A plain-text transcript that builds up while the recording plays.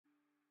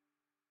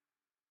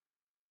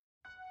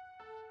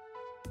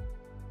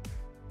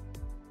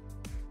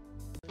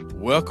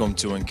Welcome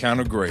to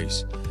Encounter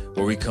Grace,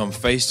 where we come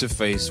face to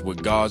face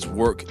with God's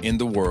work in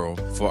the world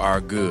for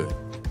our good.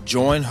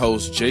 Join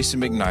host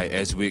Jason McKnight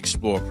as we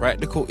explore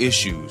practical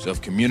issues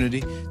of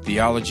community,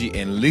 theology,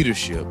 and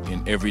leadership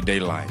in everyday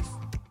life.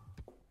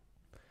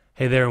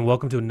 Hey there, and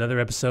welcome to another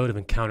episode of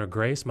Encounter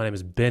Grace. My name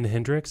is Ben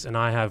Hendricks, and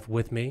I have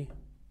with me,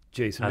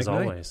 Jason as McKnight.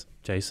 always,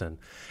 Jason.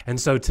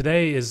 And so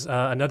today is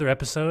another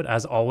episode.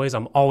 As always,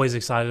 I'm always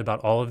excited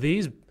about all of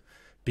these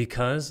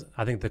because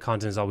I think the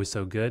content is always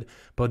so good.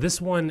 But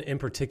this one in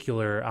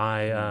particular,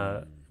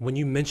 when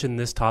you mentioned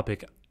this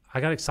topic,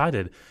 I got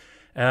excited.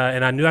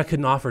 And I knew I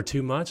couldn't offer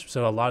too much,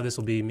 so a lot of this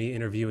will be me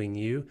interviewing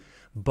you.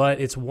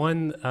 But it's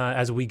one,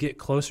 as we get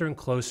closer and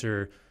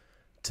closer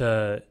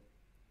to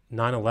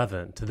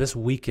 9/11, to this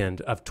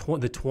weekend of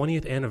the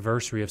 20th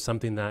anniversary of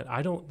something that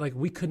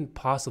we couldn't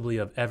possibly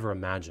have ever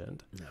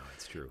imagined. No,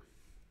 it's true.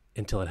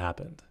 Until it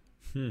happened.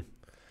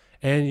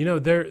 And, you know,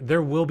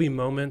 there will be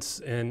moments,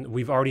 and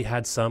we've already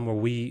had some where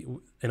we,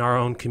 in our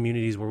own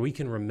communities, where we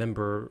can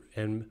remember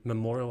and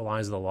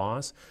memorialize the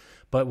loss.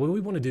 But what we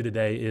want to do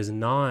today is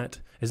not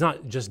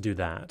just do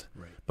that,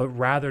 right, but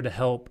rather to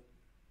help,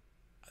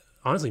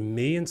 honestly,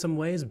 me in some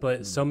ways,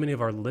 but so many of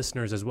our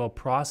listeners as well,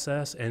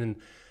 process and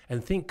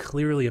think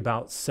clearly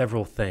about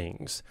several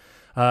things,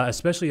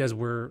 especially as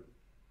we're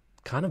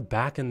kind of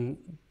back in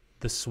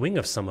the swing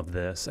of some of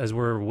this, as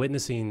we're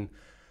witnessing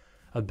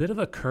a bit of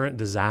a current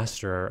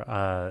disaster,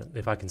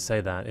 if I can say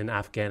that, in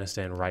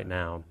Afghanistan right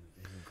now.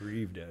 I'm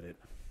grieved at it.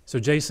 So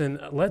Jason,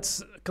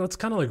 let's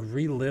kind of like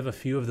relive a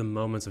few of the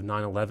moments of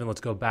 9/11.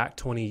 Let's go back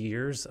 20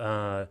 years.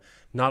 Not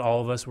all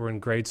of us were in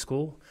grade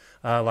school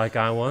like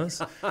I was,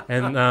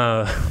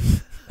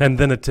 and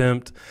then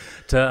attempt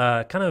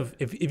to kind of,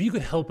 if you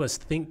could help us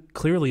think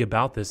clearly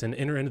about this and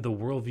enter into the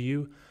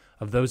worldview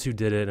of those who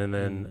did it, and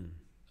then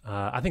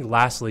I think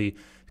lastly,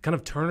 kind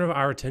of turn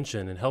our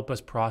attention and help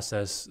us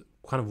process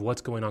kind of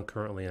what's going on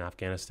currently in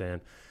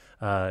Afghanistan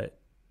to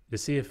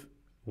see if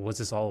was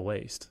this all a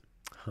waste.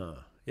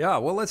 Yeah,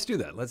 well, let's do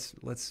that.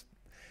 Let's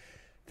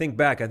think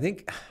back. I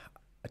think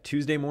a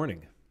Tuesday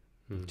morning,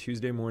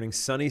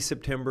 sunny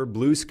September,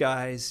 blue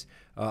skies.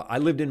 I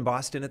lived in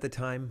Boston at the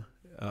time,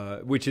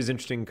 which is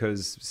interesting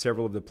because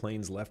several of the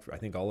planes left. I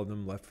think all of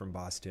them left from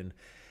Boston.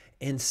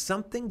 And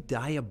something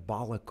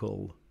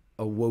diabolical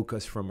awoke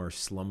us from our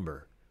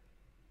slumber.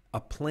 A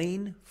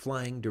plane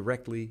flying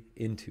directly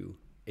into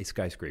a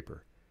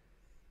skyscraper.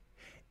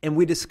 And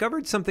we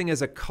discovered something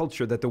as a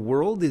culture, that the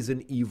world is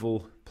an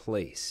evil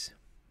place.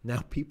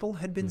 Now, people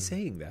had been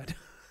saying that.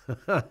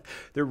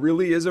 There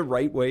really is a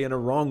right way and a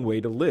wrong way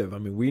to live. I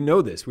mean, we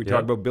know this. We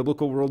talk about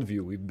biblical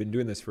worldview. We've been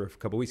doing this for a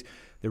couple of weeks.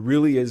 There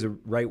really is a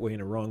right way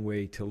and a wrong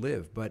way to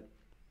live. But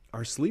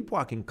our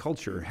sleepwalking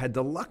culture had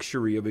the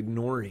luxury of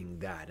ignoring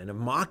that and of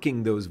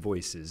mocking those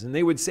voices. And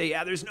they would say,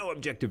 there's no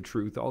objective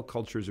truth. All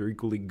cultures are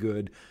equally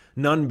good.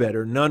 None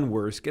better, none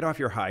worse. Get off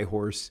your high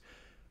horse.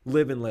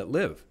 Live and let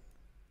live.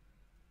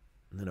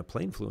 And then a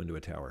plane flew into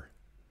a tower.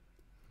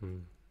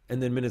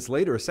 And then minutes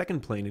later, a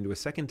second plane into a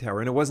second tower.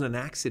 And it wasn't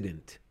an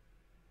accident.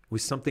 It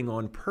was something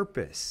on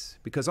purpose,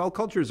 because all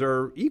cultures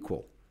are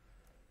equal.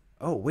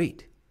 Oh,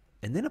 wait.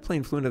 And then a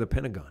plane flew into the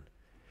Pentagon.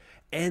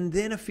 And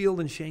then a field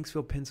in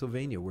Shanksville,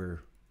 Pennsylvania,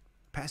 where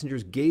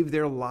passengers gave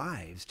their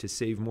lives to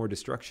save more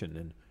destruction.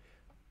 And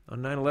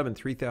on 9/11,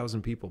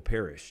 3,000 people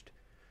perished.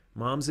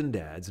 Moms and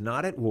dads,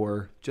 not at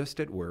war, just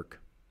at work.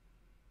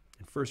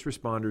 And first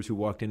responders who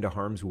walked into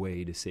harm's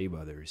way to save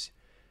others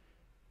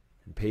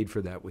and paid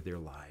for that with their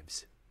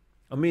lives.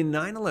 I mean,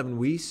 9/11,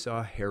 we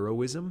saw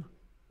heroism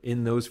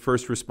in those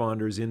first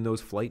responders, in those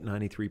Flight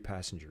 93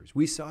 passengers.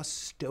 We saw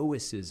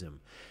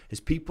stoicism as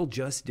people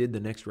just did the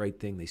next right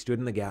thing. They stood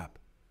in the gap.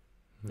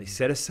 They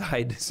set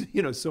aside,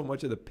 so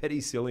much of the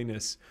petty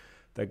silliness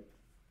that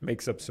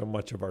makes up so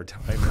much of our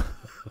time.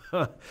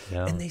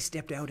 And they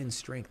stepped out in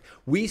strength.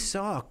 We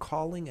saw a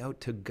calling out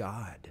to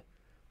God,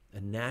 a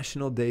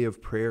national day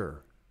of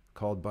prayer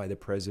called by the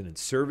president,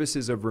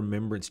 services of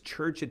remembrance,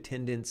 church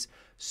attendance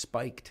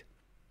spiked.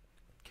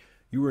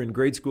 You were in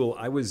grade school.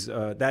 I was,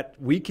 that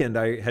weekend,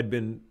 I had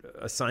been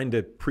assigned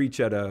to preach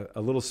at a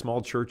little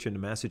small church in a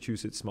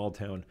Massachusetts small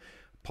town,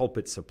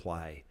 Pulpit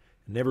Supply.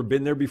 Never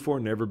been there before,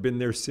 never been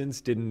there since,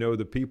 didn't know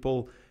the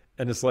people.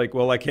 And it's like,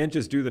 well, I can't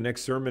just do the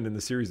next sermon in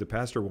the series the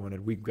pastor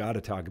wanted. We've got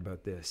to talk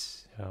about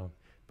this. Yeah.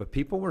 But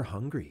people were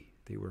hungry.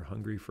 They were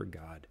hungry for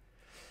God.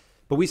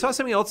 But we saw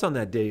something else on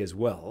that day as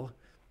well,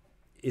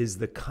 is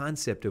the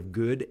concept of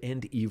good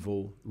and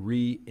evil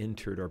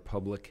re-entered our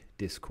public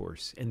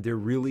discourse. And there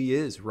really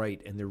is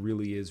right and there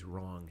really is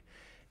wrong.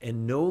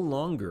 And no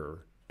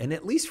longer, and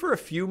at least for a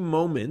few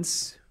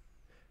moments,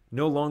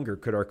 no longer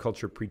could our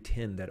culture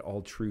pretend that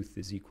all truth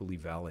is equally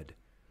valid,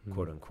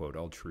 quote unquote,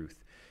 all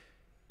truth.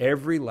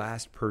 Every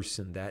last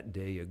person that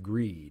day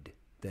agreed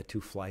that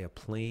to fly a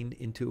plane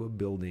into a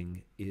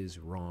building is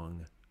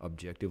wrong,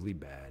 objectively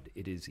bad,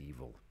 it is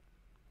evil.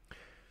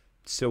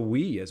 So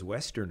we, as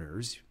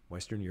Westerners,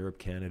 Western Europe,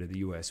 Canada, the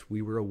U.S.,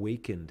 we were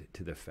awakened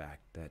to the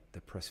fact that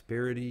the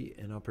prosperity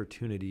and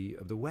opportunity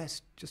of the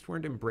West just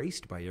weren't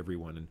embraced by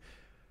everyone. And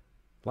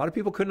a lot of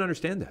people couldn't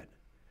understand that.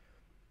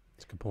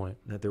 That's a good point.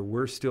 That there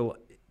were still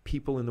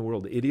people in the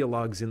world,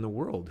 ideologues in the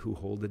world, who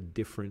hold a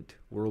different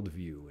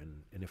worldview.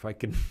 And if I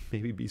can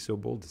maybe be so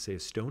bold to say, a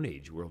Stone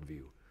Age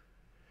worldview.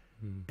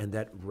 And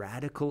that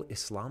radical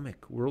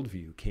Islamic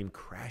worldview came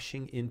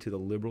crashing into the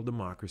liberal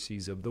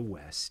democracies of the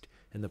West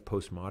and the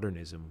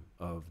postmodernism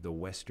of the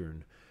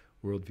Western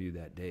worldview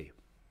that day.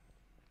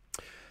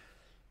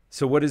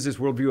 So what is this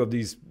worldview of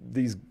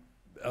these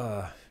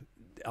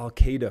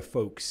Al-Qaeda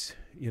folks?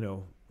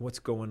 What's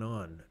going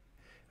on?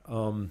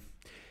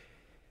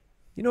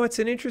 It's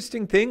an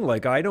interesting thing.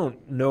 Like, I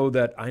don't know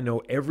that I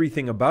know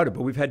everything about it,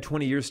 but we've had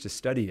 20 years to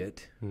study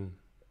it.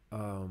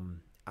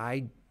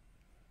 I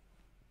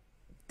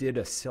did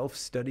a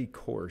self-study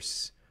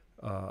course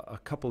a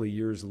couple of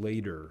years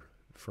later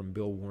from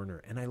Bill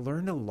Warner, and I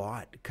learned a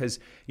lot because,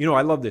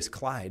 I love this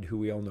Clyde, who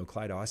we all know,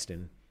 Clyde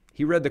Austin.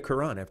 He read the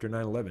Quran after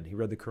 9/11. He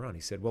read the Quran.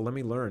 He said, well, let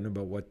me learn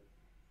about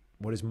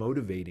what is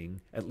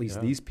motivating at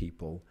least these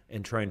people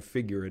and try and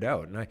figure it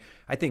out. And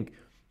I think,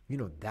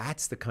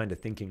 that's the kind of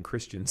thinking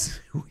Christians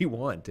we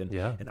want.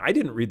 And I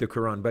didn't read the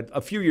Quran, but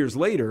a few years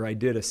later, I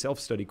did a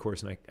self-study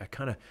course, and I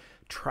kind of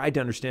tried to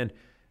understand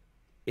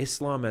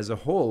Islam as a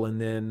whole, and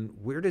then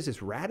where does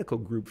this radical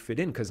group fit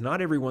in? Because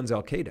not everyone's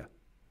Al-Qaeda.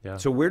 Yeah.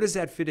 So where does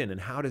that fit in,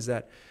 and how does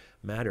that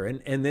matter?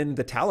 And then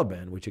the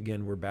Taliban, which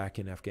again, we're back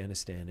in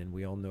Afghanistan, and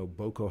we all know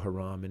Boko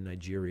Haram in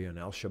Nigeria, and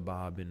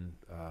Al-Shabaab in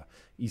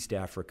East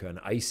Africa, and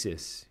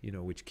ISIS,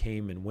 which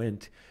came and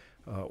went,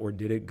 or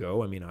did it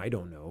go? I mean, I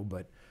don't know,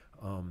 but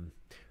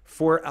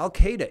for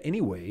Al-Qaeda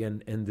anyway,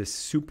 and this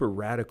super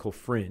radical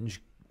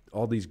fringe,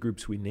 all these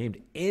groups we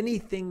named,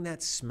 anything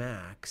that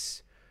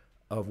smacks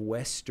of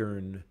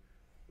Westernism,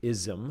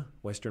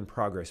 Western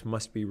progress,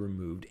 must be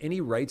removed.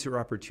 Any rights or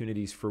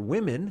opportunities for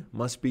women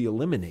must be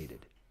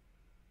eliminated.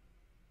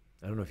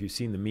 I don't know if you've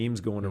seen the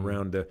memes going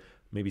around,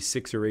 maybe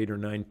 6 or 8 or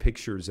 9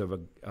 pictures of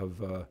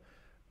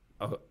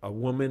a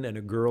woman and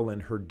a girl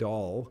and her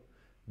doll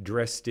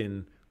dressed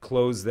in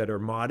clothes that are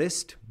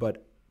modest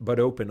but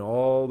open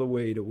all the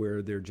way to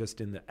where they're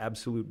just in the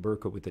absolute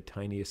burqa with the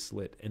tiniest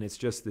slit. And it's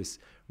just this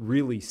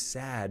really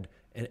sad,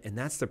 and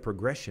that's the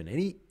progression.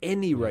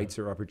 Any rights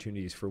or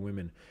opportunities for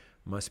women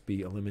must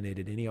be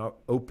eliminated. Any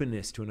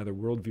openness to another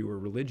worldview or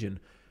religion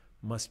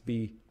must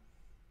be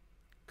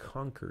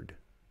conquered.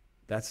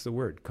 That's the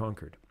word,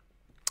 conquered.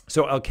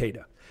 So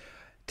Al-Qaeda.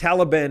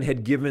 Taliban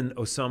had given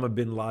Osama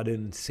bin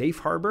Laden safe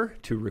harbor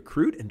to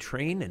recruit and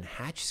train and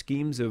hatch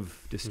schemes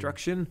of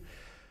destruction.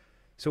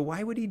 So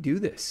why would he do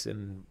this?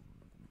 And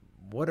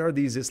what are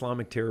these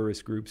Islamic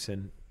terrorist groups?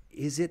 And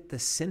is it the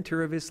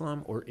center of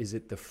Islam, or is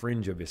it the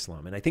fringe of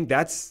Islam? And I think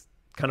that's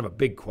kind of a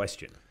big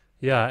question.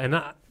 Yeah, and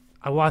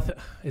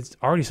it's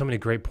already so many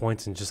great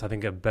points, and just I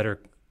think a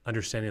better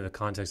understanding of the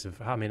context of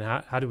how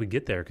do we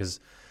get there? Because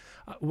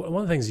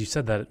one of the things you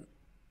said that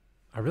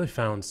I really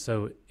found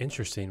so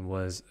interesting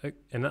was,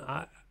 and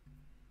I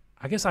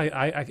guess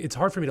it's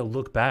hard for me to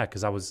look back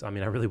because I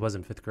really was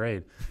in 5th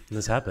grade when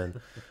this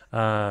happened.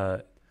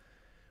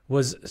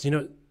 Was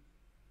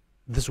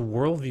this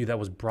worldview that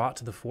was brought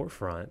to the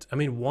forefront. I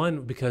mean,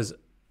 one, because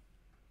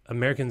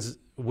Americans,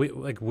 we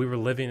were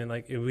living in,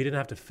 we didn't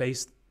have to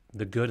face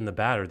the good and the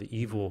bad or the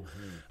evil,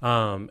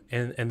 and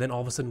then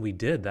all of a sudden we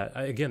did that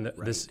again.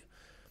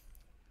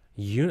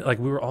 We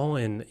were all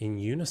in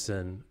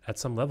unison at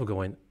some level,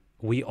 going,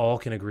 we all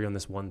can agree on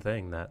this one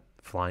thing, that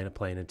flying a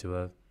plane into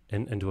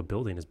a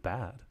building is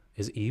bad,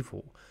 is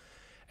evil.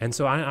 And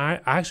so I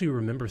actually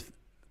remember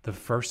the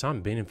first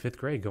time being in 5th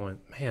grade going,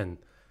 man,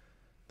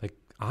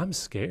 I'm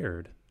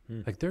scared.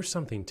 There's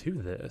something to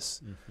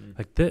this.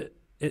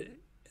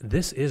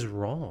 This is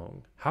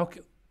wrong. How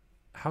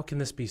can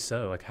this be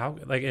so?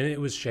 And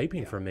it was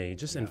shaping for me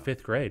just in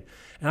 5th grade.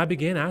 And I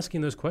began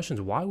asking those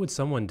questions. Why would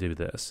someone do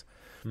this?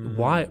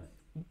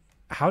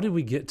 How did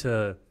we get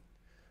to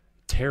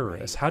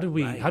terrorists? How did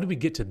we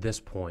get to this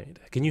point?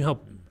 Can you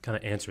help kind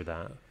of answer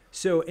that?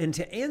 So, and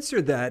to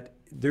answer that,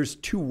 there's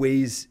 2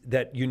 ways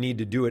that you need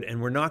to do it, and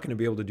we're not going to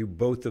be able to do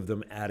both of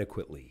them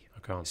adequately.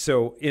 Okay.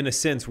 So, in a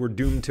sense, we're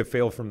doomed to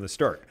fail from the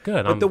start.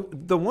 Good. But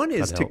the one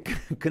is to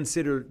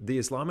consider the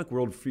Islamic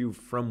worldview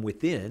from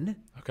within.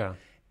 Okay.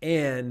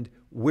 And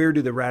where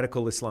do the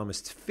radical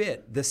Islamists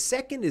fit? The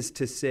second is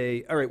to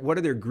say, all right, what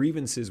are their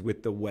grievances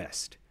with the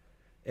West?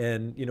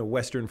 And,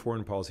 Western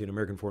foreign policy and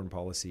American foreign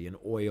policy and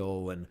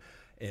oil and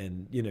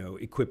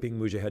equipping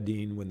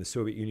mujahideen when the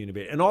Soviet Union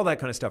invaded and all that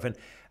kind of stuff. And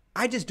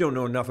I just don't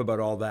know enough about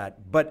all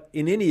that. But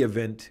in any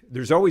event,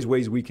 there's always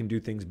ways we can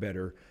do things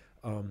better.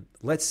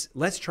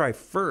 Let's try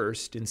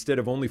first, instead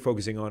of only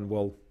focusing on,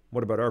 well,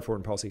 what about our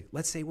foreign policy?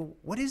 Let's say, well,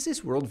 what is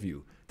this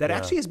worldview that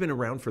actually has been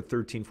around for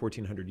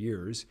 1,400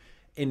 years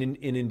and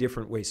in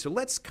different ways? So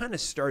let's kind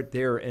of start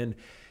there. And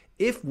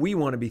if we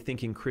want to be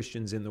thinking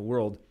Christians in the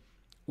world,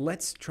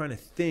 let's try to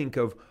think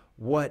of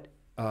what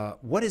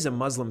is a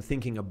Muslim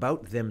thinking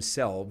about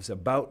themselves,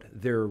 about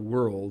their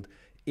world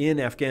in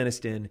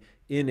Afghanistan,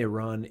 in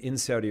Iran, in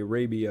Saudi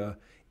Arabia,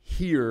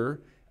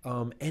 here,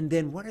 and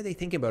then what are they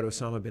thinking about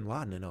Osama bin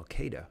Laden and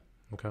Al-Qaeda?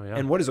 Okay, yeah.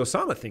 And what is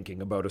Osama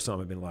thinking about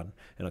Osama bin Laden?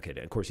 And okay,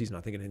 of course, he's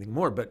not thinking anything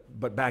more,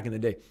 but back in the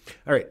day.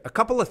 All right, a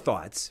couple of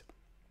thoughts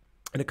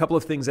and a couple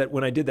of things that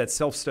when I did that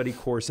self-study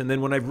course, and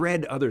then when I've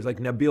read others like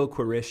Nabil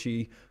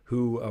Qureshi,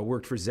 who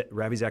worked for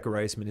Ravi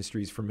Zacharias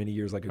Ministries for many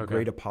years, like a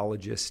great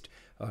apologist,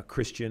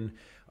 Christian.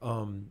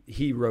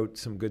 He wrote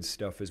some good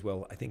stuff as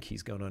well. I think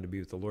he's gone on to be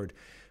with the Lord.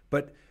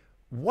 But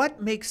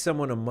what makes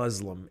someone a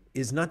Muslim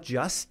is not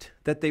just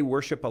that they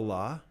worship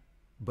Allah,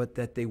 but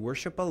that they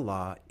worship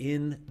Allah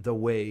in the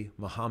way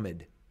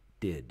Muhammad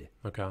did.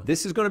 Okay.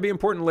 This is going to be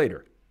important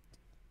later.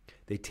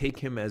 They take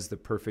him as the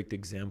perfect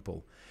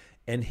example.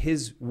 And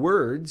his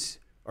words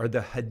are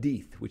the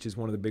hadith, which is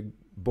one of the big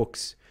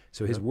books.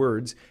 So his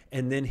words.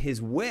 And then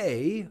his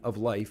way of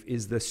life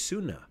is the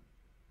sunnah,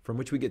 from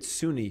which we get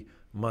Sunni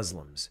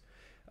Muslims.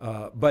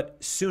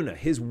 But sunnah,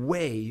 his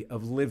way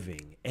of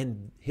living,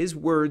 and his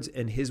words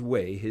and his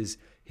way,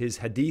 his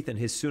hadith and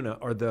his sunnah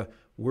are the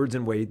words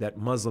and way that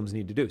Muslims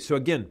need to do. So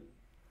again,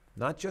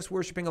 not just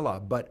worshiping Allah,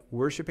 but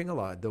worshiping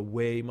Allah the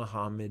way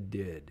Muhammad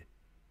did.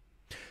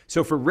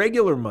 So for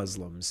regular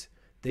Muslims,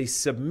 they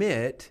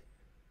submit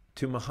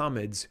to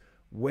Muhammad's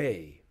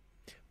way.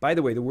 By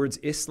the way, the words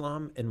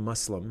Islam and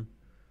Muslim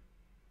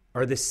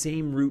are the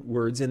same root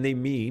words, and they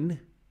mean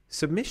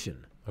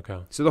submission. Okay.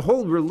 So the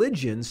whole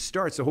religion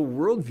starts, the whole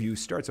worldview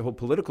starts, the whole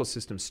political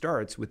system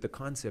starts with the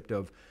concept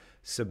of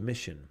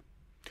submission,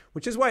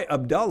 which is why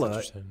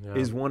Abdullah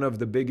is one of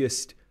the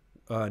biggest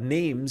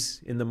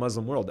names in the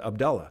Muslim world,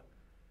 Abdullah.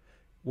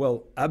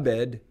 Well,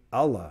 Abed,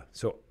 Allah.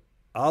 So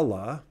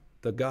Allah,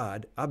 the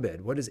God,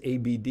 Abed. What is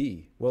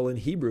ABD? Well, in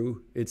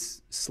Hebrew,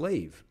 it's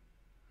slave.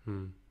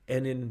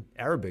 And in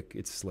Arabic,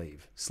 it's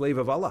slave. Slave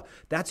of Allah.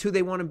 That's who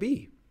they want to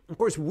be. Of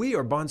course, we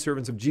are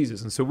bondservants of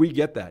Jesus, and so we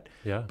get that.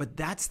 Yeah. But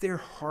that's their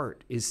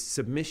heart, is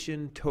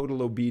submission,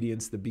 total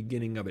obedience, the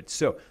beginning of it.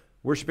 So,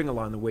 worshiping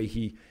Allah in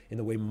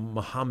the way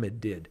Muhammad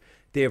did.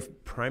 They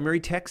have primary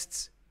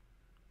texts.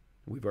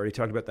 We've already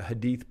talked about the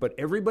Hadith, but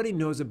everybody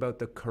knows about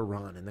the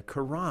Quran. And the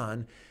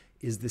Quran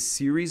is the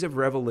series of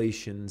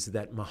revelations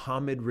that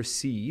Muhammad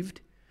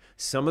received.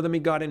 Some of them he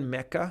got in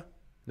Mecca,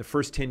 the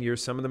first 10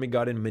 years. Some of them he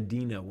got in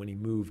Medina when he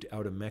moved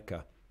out of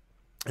Mecca.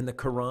 And the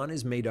Quran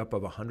is made up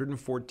of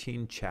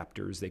 114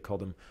 chapters. They call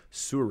them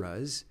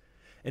surahs.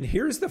 And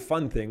here's the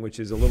fun thing, which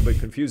is a little bit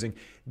confusing.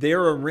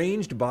 They're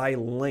arranged by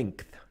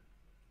length.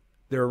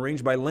 They're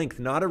arranged by length,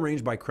 not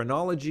arranged by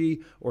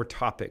chronology or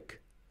topic.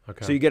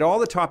 Okay. So you get all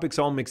the topics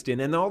all mixed in,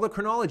 and all the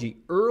chronology,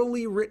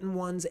 early written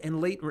ones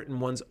and late written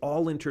ones,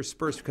 all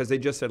interspersed, because they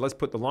just said, let's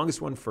put the longest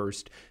one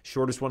first,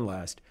 shortest one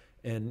last,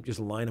 and just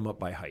line them up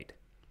by height.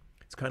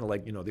 It's kind of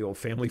like, the old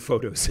family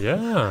photos.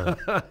 Yeah.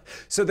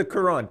 So the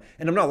Quran,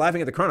 and I'm not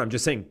laughing at the Quran, I'm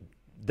just saying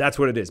that's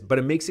what it is. But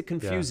it makes it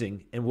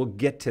confusing, and we'll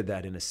get to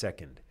that in a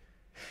second.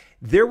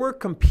 There were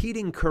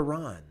competing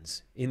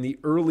Qurans in the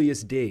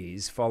earliest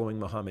days following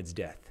Muhammad's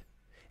death.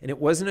 And it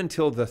wasn't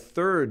until the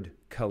third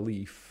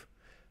caliph,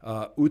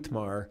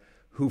 Uthman,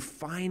 who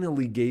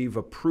finally gave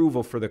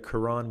approval for the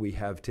Quran we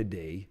have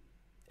today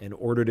and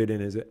ordered it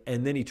in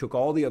and then he took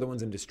all the other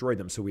ones and destroyed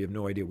them. So we have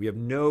no idea. We have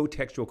no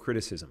textual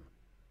criticism.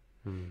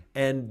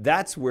 And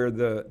that's where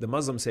the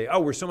Muslims say, oh,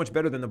 we're so much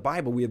better than the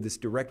Bible. We have this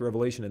direct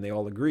revelation, and they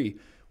all agree.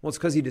 Well, it's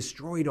because he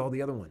destroyed all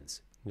the other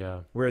ones. Yeah.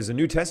 Whereas the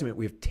New Testament,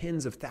 we have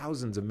tens of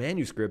thousands of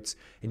manuscripts.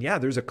 And yeah,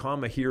 there's a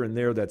comma here and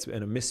there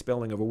and a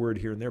misspelling of a word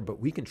here and there, but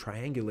we can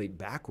triangulate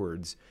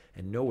backwards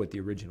and know what the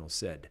original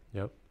said.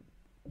 Yep.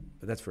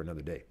 But that's for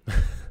another day.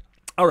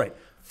 All right.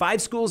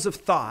 5 schools of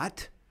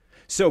thought.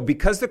 So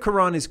because the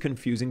Quran is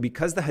confusing,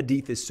 because the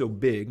Hadith is so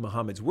big,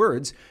 Muhammad's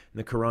words, and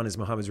the Quran is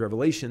Muhammad's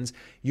revelations,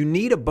 you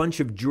need a bunch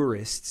of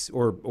jurists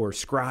or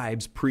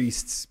scribes,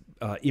 priests,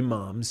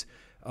 imams,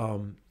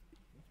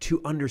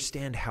 to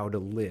understand how to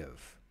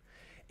live.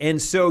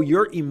 And so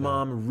your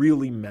imam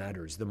really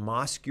matters. The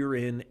mosque you're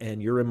in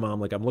and your imam,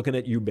 like I'm looking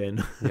at you,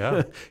 Ben.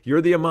 Yeah. You're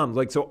the imam.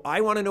 Like, so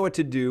I want to know what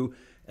to do,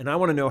 and I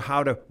want to know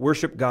how to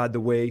worship God the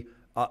way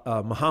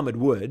Muhammad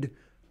would.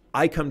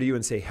 I come to you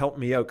and say, help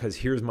me out, because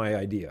here's my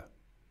idea.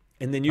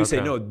 And then you say,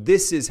 no,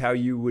 this is how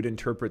you would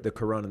interpret the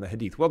Quran and the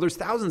Hadith. Well, there's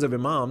thousands of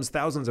imams,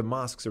 thousands of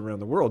mosques around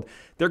the world.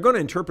 They're going to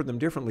interpret them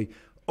differently.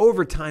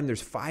 Over time,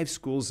 there's 5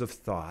 schools of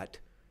thought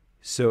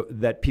so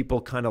that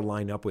people kind of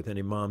line up with, and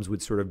imams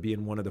would sort of be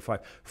in one of the 5.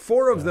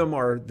 4 of them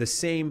are the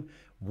same.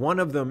 One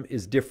of them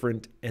is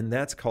different, and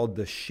that's called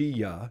the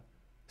Shia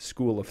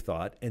school of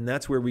thought. And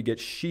that's where we get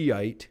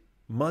Shiite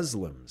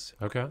Muslims.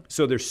 Okay.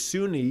 So there's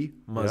Sunni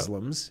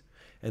Muslims.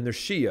 And they're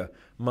Shia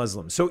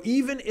Muslims. So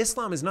even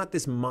Islam is not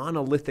this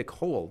monolithic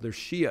whole. There's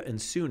Shia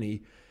and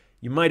Sunni.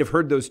 You might have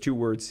heard those 2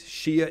 words.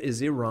 Shia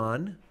is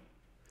Iran.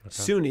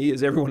 Sunni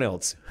is everyone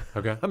else.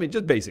 Okay. I mean,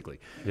 just basically.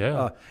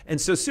 Yeah.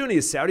 And so Sunni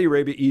is Saudi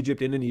Arabia,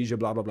 Egypt, Indonesia,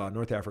 blah, blah, blah,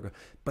 North Africa.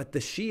 But the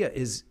Shia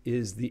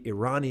is the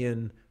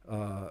Iranian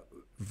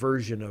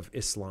version of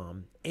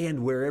Islam.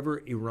 And wherever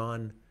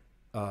Iran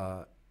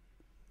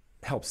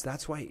helps.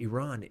 That's why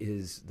Iran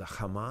is the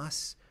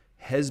Hamas,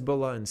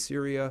 Hezbollah in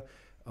Syria,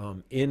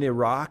 in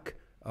Iraq,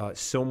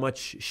 so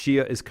much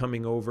Shia is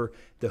coming over.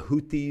 The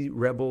Houthi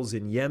rebels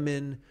in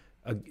Yemen,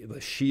 the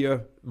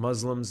Shia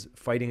Muslims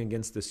fighting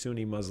against the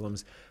Sunni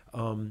Muslims.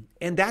 And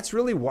that's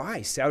really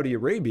why Saudi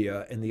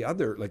Arabia and the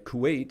other, like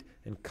Kuwait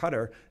and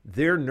Qatar,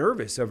 they're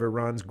nervous of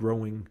Iran's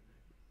growing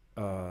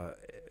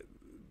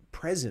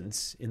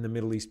presence in the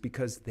Middle East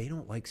because they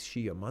don't like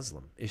Shia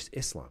Muslim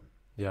Islam.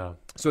 Yeah.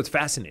 So it's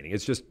fascinating.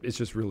 It's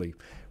just really,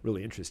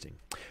 really interesting.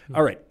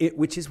 All right.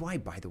 Which is why,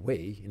 by the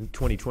way, in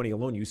 2020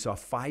 alone, you saw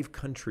 5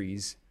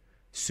 countries,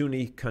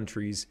 Sunni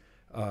countries,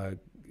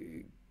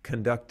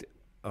 conduct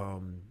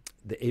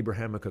the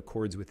Abrahamic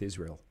Accords with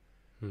Israel.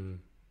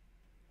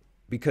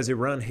 Because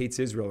Iran hates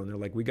Israel, and they're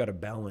like, we got to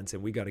balance,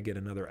 and we got to get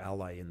another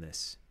ally in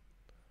this.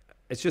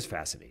 It's just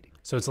fascinating.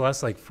 So it's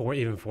less like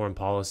even foreign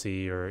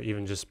policy or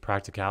even just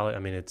practicality. I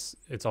mean,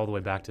 it's all the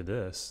way back to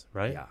this,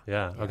 right?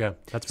 Yeah. Okay.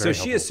 That's very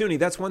helpful. Shia Sunni,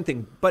 that's one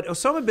thing. But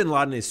Osama bin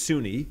Laden is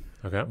Sunni,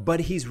 okay,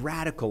 but he's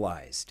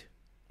radicalized.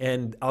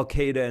 And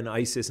Al-Qaeda and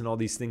ISIS and all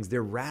these things,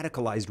 they're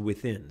radicalized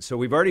within. So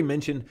we've already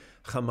mentioned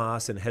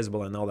Hamas and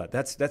Hezbollah and all that.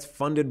 That's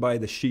funded by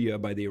the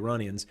Shia, by the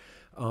Iranians.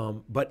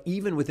 But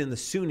even within the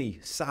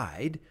Sunni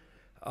side,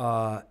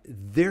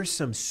 there's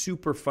some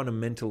super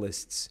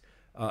fundamentalists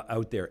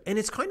out there. And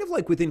it's kind of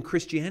like within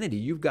Christianity.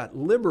 You've got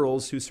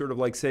liberals who sort of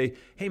like say,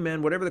 hey,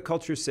 man, whatever the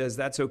culture says,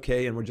 that's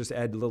okay, and we'll just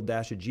add a little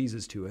dash of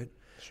Jesus to it.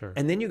 Sure.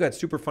 And then you've got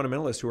super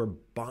fundamentalists who are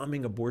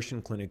bombing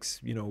abortion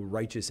clinics,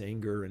 righteous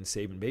anger and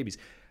saving babies.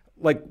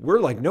 Like, we're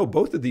like, no,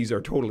 both of these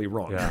are totally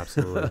wrong. Yeah,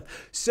 absolutely.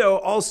 So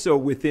also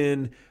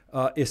within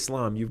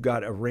Islam, you've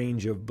got a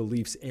range of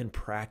beliefs and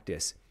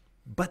practice.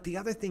 But the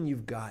other thing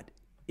you've got,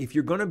 if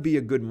you're going to be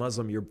a good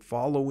Muslim, you're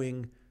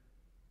following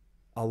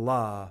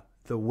Allah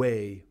the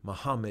way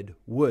Muhammad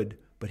would.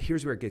 But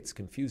here's where it gets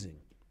confusing.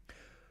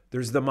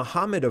 There's the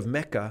Muhammad of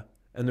Mecca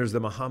and there's the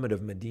Muhammad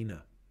of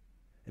Medina.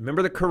 And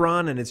remember the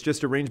Quran, and it's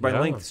just arranged by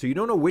length. So you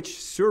don't know which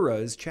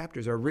surahs,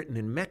 chapters are written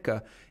in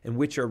Mecca and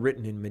which are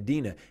written in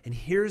Medina. And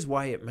here's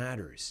why it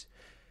matters.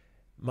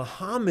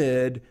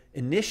 Muhammad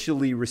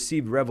initially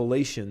received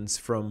revelations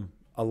from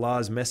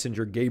Allah's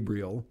messenger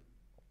Gabriel,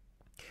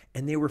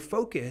 and they were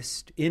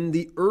focused in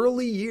the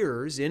early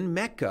years in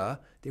Mecca,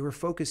 they were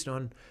focused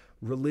on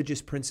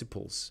religious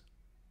principles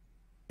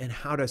and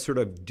how to sort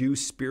of do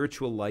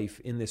spiritual life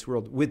in this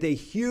world with a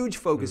huge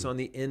focus on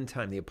the end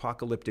time, the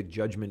apocalyptic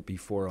judgment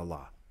before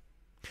Allah.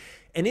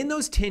 And in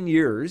those 10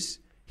 years,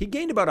 he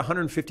gained about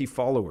 150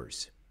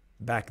 followers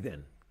back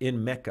then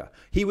in Mecca.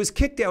 He was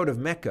kicked out of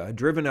Mecca,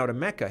 driven out of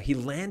Mecca. He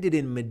landed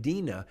in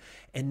Medina,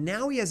 and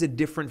now he has a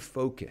different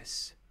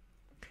focus.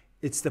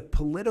 It's the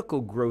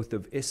political growth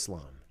of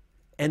Islam.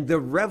 And the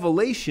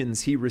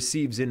revelations he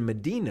receives in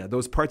Medina,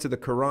 those parts of the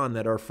Quran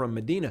that are from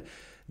Medina,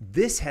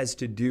 this has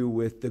to do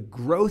with the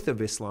growth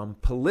of Islam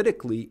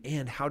politically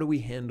and how do we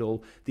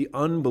handle the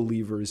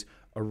unbelievers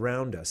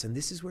around us. And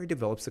this is where he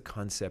develops the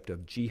concept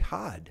of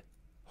jihad,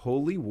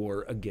 holy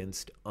war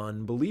against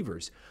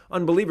unbelievers.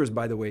 Unbelievers,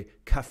 by the way,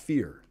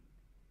 kafir.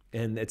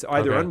 And it's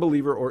either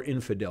unbeliever or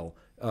infidel.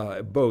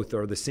 Both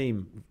are the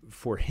same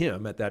for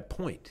him at that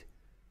point.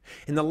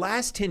 In the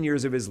last 10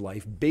 years of his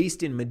life,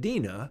 based in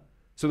Medina,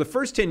 so the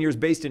first 10 years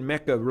based in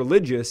Mecca,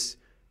 religious,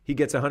 he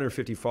gets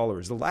 150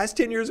 followers. The last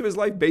 10 years of his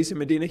life based in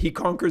Medina, he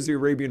conquers the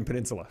Arabian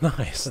Peninsula.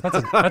 Nice.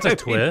 That's a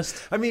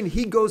twist. I mean,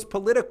 he goes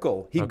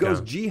political. He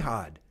goes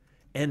jihad.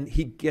 And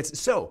he gets...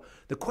 So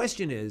the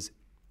question is,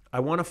 I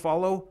want to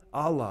follow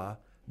Allah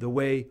the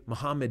way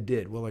Muhammad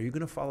did. Well, are you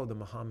going to follow the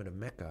Muhammad of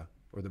Mecca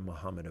or the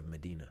Muhammad of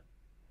Medina?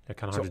 It's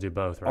kind of hard to do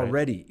both, right?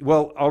 Already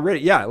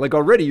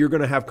you're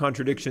going to have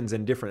contradictions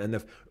and different. And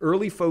the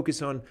early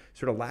focus on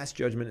sort of last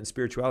judgment and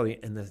spirituality,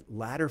 and the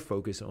latter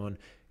focus on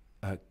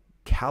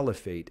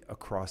caliphate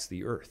across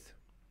the earth,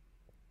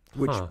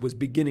 which was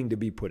beginning to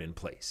be put in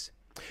place.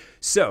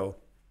 So,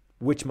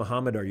 which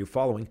Muhammad are you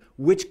following?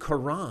 Which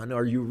Quran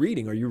are you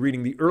reading? Are you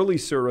reading the early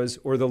surahs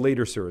or the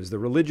later surahs, the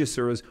religious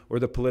surahs or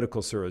the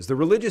political surahs? The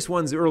religious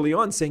ones early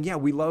on saying, yeah,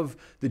 we love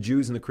the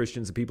Jews and the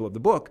Christians, the people of the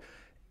book.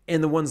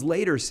 And the ones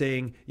later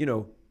saying,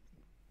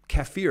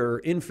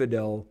 kafir,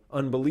 infidel,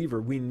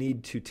 unbeliever, we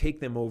need to take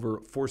them over,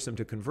 force them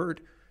to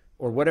convert,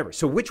 or whatever.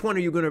 So which one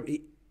are you going to...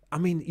 I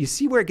mean, you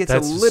see where it gets a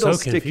little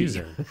sticky.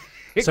 Confusing.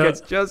 It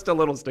gets just a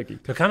little sticky.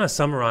 To kind of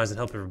summarize and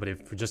help everybody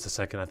for just a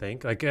second, I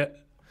think.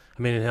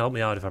 And help me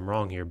out if I'm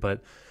wrong here.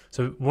 But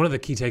so one of the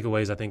key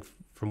takeaways, I think,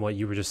 from what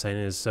you were just saying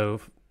is, so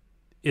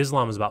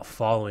Islam is about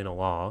following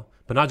Allah,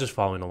 but not just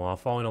following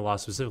Allah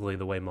specifically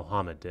the way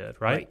Muhammad did,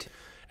 right?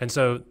 And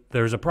so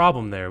there's a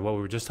problem there, what we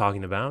were just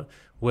talking about,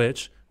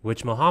 which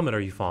Muhammad are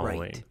you following?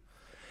 Right.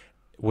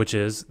 Which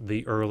is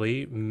the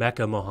early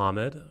Mecca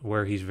Muhammad,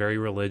 where he's very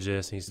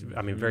religious, he's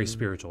very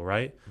spiritual,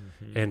 right?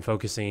 Mm-hmm. And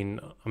focusing,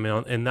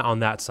 on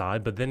that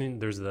side. But then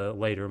there's the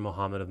later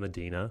Muhammad of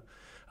Medina,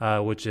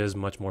 which is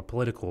much more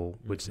political,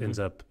 which ends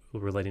up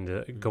relating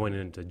to going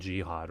into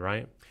jihad,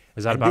 right?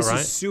 Is that about right?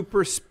 This is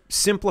super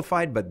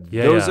simplified, but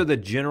those are the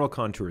general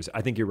contours.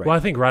 I think you're right. Well,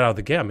 I think right out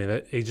the gate,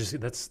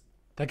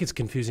 that gets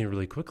confusing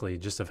really quickly,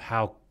 just of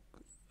how,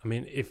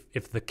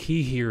 if the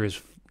key here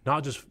is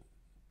not just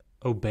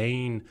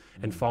obeying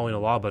and following a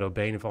law, but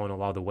obeying and following a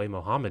law the way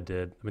Muhammad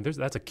did. I mean,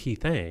 that's a key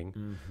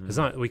thing. It's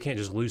not, we can't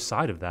just lose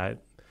sight of that,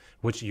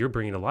 which you're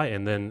bringing to light.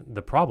 And then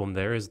the problem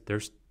there is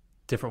there's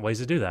different ways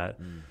to do that.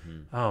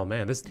 Oh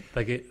man, this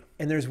like it.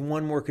 And there's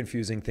one more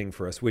confusing thing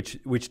for us,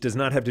 which does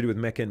not have to do with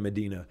Mecca and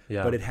Medina,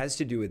 but it has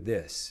to do with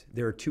this.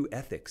 There are two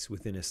ethics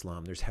within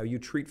Islam. There's how you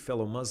treat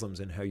fellow Muslims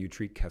and how you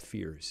treat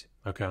kafirs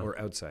or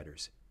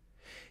outsiders.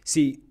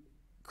 See,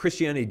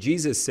 Christianity,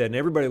 Jesus said, and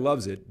everybody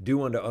loves it,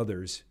 do unto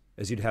others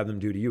as you'd have them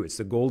do to you. It's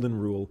the golden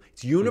rule.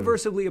 It's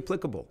universally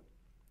applicable,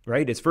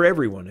 right? It's for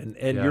everyone.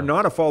 And you're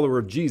not a follower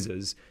of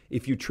Jesus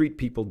if you treat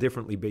people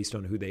differently based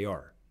on who they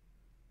are,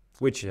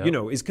 which,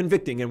 is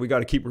convicting, and we got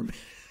to keep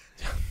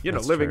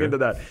living into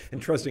that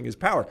and trusting his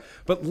power.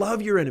 But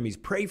love your enemies.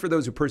 Pray for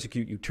those who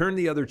persecute you. Turn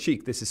the other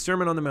cheek. This is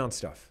Sermon on the Mount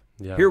stuff.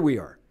 Yeah. Here we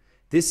are.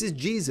 This is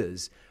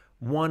Jesus'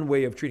 one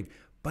way of treating.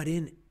 But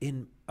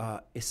in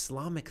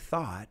Islamic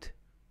thought,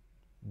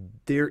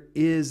 there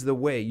is the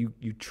way.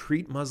 You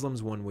treat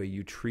Muslims one way,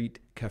 you treat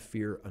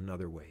kafir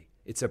another way.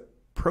 It's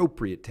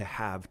appropriate to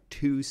have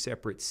two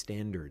separate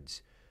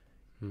standards.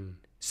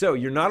 So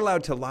you're not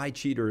allowed to lie,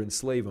 cheat, or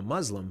enslave a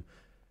Muslim,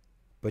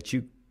 but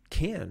you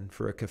can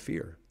for a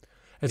kafir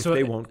if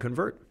they won't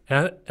convert.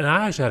 And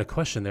I actually had a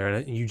question there,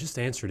 and you just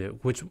answered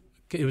it, which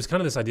it was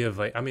kind of this idea of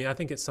like, I mean, I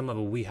think at some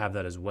level we have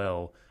that as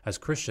well as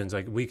Christians.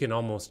 Like we can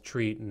almost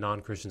treat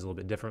non-Christians a little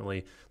bit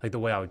differently, like the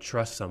way I would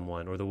trust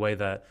someone or the way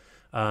that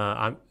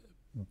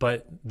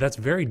but that's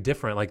very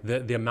different. Like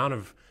the amount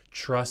of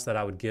trust that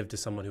I would give to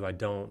someone who I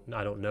don't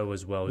know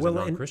as well as a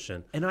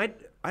non-Christian. And I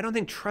don't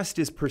think trust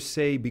is per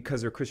se because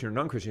they're Christian or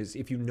non-Christian. It's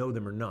if you know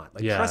them or not.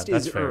 Like trust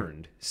is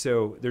earned.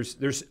 So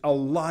there's a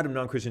lot of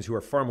non-Christians who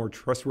are far more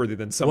trustworthy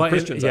than some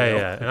Christians.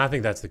 And I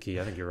think that's the key.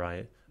 I think you're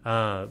right.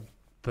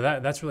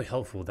 But that's really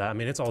helpful. That, I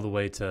mean, it's all the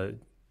way to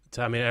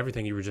I mean,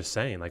 everything you were just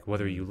saying. Like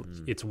whether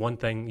it's one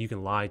thing you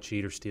can lie,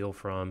 cheat, or steal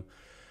from.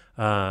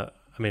 I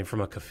mean,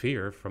 from a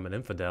kafir, from an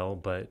infidel,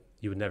 but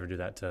you would never do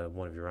that to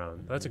one of your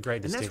own. That's a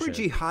great distinction. And that's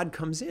where jihad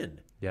comes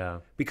in. Yeah.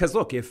 Because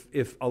look,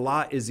 if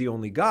Allah is the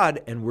only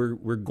God and we're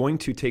going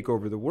to take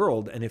over the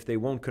world, and if they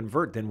won't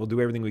convert, then we'll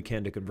do everything we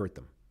can to convert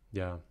them.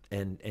 Yeah.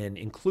 And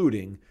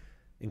including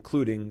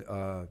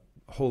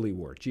holy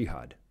war,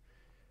 jihad.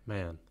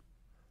 Man.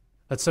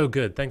 That's so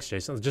good. Thanks,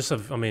 Jason.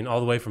 All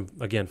the way from,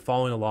 again,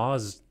 following the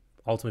laws,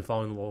 ultimately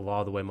following the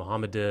law the way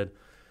Muhammad did,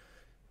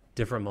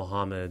 different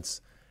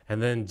Muhammads,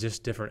 and then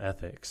just different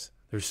ethics.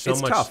 There's so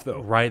much tough,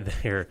 though, right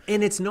there.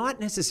 And it's not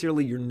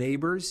necessarily your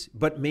neighbors,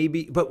 but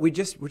we're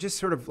just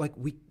sort of like,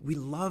 we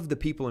love the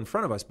people in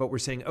front of us, but we're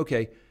saying,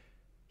 okay,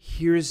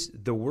 here's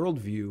the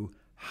worldview.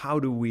 How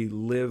do we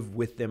live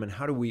with them, and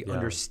how do we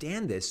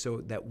understand this so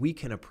that we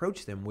can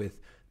approach them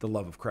with the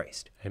love of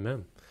Christ?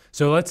 Amen.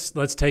 So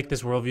let's take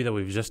this worldview that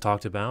we've just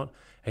talked about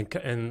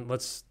and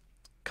let's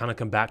kind of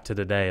come back to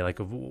today, like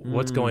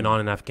what's going on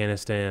in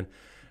Afghanistan.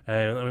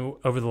 And I mean,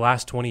 over the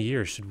last 20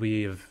 years, should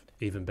we have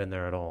even been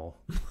there at all?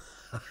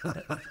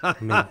 I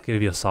mean,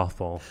 give you a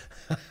softball.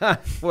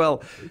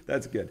 Well,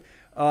 that's good.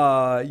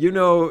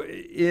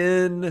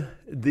 In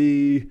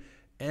the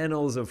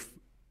annals of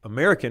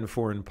American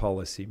foreign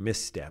policy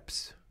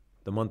missteps,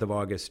 the month of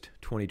August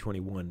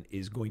 2021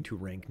 is going to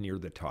rank near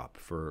the top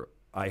for,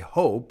 I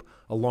hope,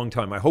 a long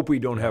time. I hope we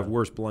don't have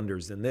worse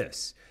blunders than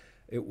this.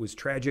 It was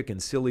tragic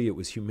and silly. It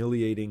was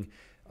humiliating,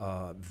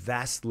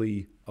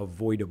 vastly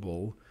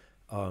avoidable.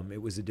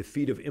 It was a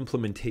defeat of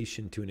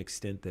implementation to an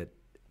extent that,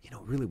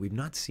 really we've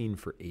not seen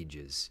for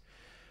ages.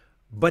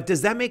 But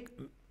does that make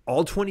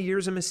all 20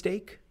 years a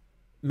mistake?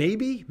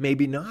 Maybe,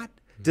 maybe not.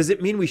 Does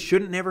it mean we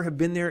shouldn't never have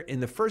been there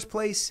in the first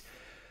place?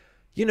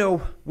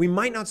 We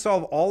might not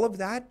solve all of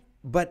that,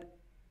 but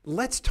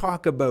let's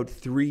talk about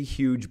three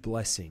huge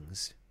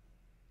blessings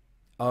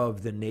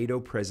of the NATO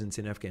presence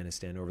in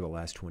Afghanistan over the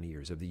last 20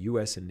 years, of the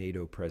U.S. and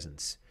NATO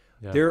presence.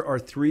 Yeah. There are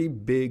three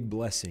big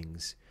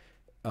blessings.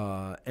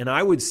 And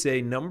I would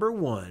say, number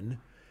one,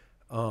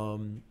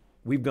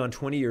 we've gone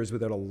 20 years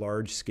without a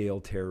large-scale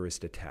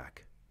terrorist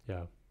attack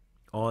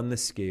on the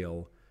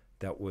scale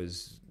that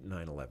was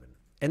 9/11.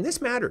 And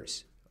this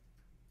matters.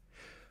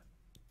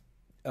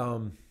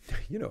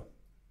 Al-Qaeda,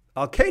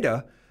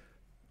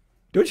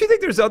 don't you think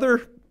there's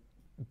other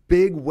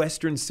big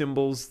Western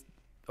symbols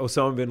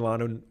Osama bin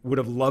Laden would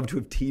have loved to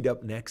have teed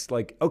up next?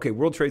 Like, okay,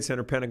 World Trade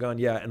Center,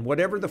 Pentagon, and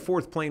whatever the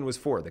fourth plane was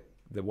for,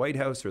 the White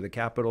House or the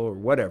Capitol or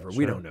whatever,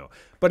 we don't know.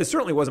 But it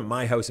certainly wasn't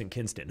my house in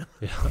Kinston.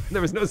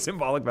 There was no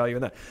symbolic value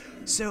in that.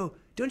 So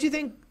don't you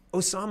think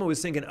Osama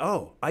was thinking,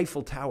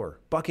 Eiffel Tower,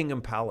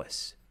 Buckingham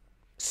Palace,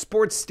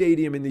 sports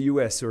stadium in the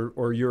U.S.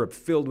 or Europe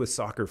filled with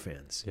soccer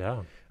fans.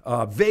 Yeah.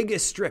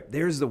 Vegas Strip,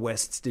 there's the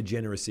West's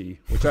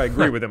degeneracy, which I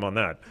agree with him on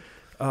that.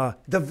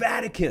 The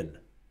Vatican.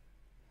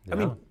 Yeah. I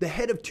mean, the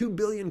head of 2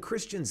 billion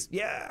Christians,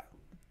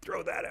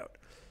 throw that out.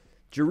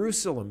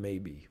 Jerusalem,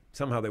 maybe.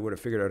 Somehow they would have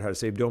figured out how to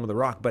save Dome of the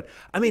Rock. But,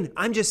 I mean,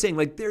 I'm just saying,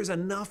 like, there's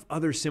enough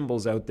other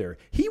symbols out there.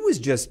 He was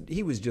just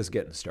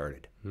getting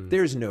started.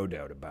 There's no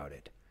doubt about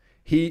it.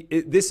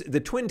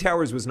 The Twin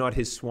Towers was not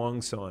his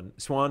swan song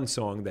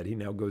that he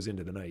now goes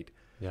into the night.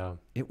 Yeah.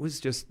 It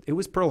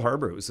was Pearl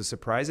Harbor. It was a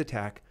surprise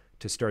attack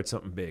to start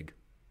something big.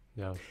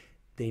 Yeah.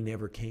 They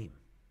never came.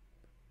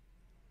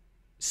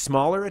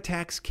 Smaller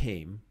attacks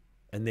came,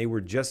 and they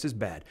were just as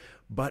bad.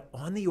 But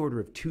on the order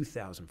of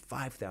 2,000,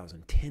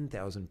 5,000,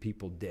 10,000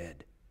 people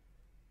dead,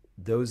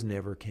 those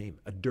never came.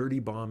 A dirty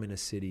bomb in a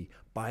city,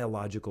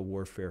 biological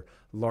warfare,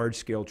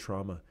 large-scale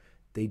trauma,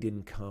 they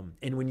didn't come.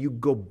 And when you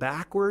go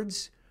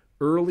backwards,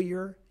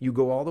 earlier, you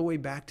go all the way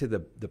back to the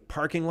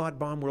parking lot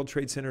bomb, World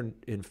Trade Center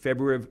in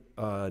February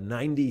of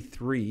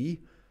 93.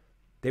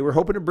 They were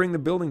hoping to bring the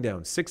building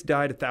down. 6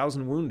 died,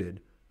 1,000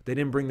 wounded. But they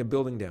didn't bring the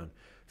building down.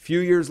 A few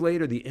years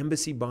later, the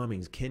embassy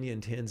bombings, Kenya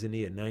and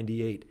Tanzania,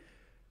 98.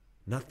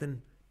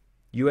 Nothing.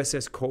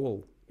 USS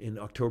Cole in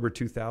October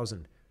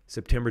 2000.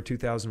 September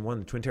 2001,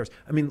 the Twin Towers.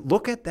 I mean,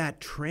 look at that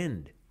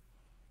trend.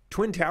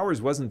 Twin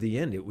Towers wasn't the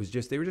end. It was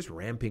just, they were just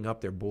ramping up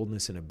their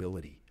boldness and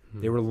ability.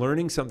 They were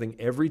learning something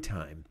every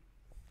time.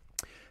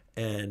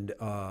 And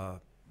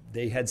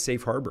they had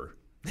safe harbor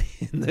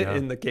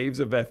in the caves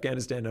of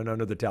Afghanistan and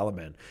under the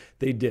Taliban.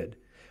 They did.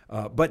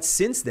 But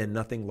since then,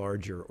 nothing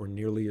larger or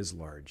nearly as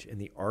large.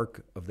 And the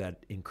arc of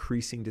that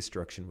increasing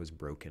destruction was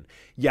broken.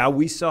 Yeah,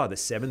 we saw the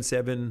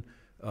 7/7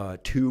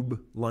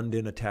 Tube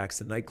London attacks,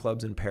 the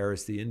nightclubs in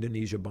Paris, the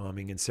Indonesia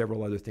bombing, and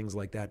several other things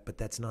like that. But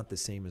that's not the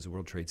same as the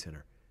World Trade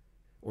Center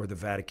or the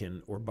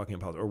Vatican or Buckingham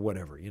Palace or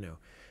whatever, you know.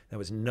 That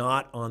was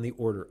not on the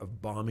order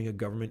of bombing a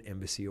government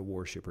embassy, a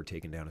warship, or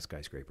taking down a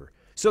skyscraper.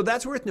 So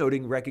that's worth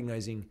noting,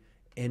 recognizing,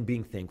 and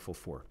being thankful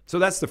for. So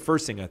that's the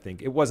first thing, I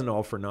think. It wasn't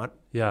all for naught.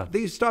 Yeah.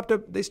 They stopped a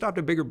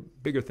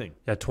bigger thing.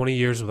 Yeah, 20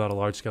 years without a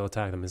large-scale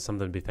attack. I mean, it's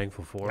something to be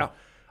thankful for. Yeah.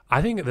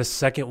 I think the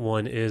second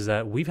one is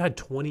that we've had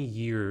 20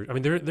 years. I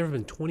mean, there have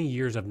been 20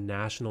 years of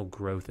national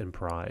growth and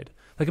pride.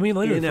 Like, I mean,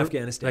 literally in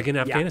Afghanistan. Like in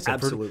Afghanistan.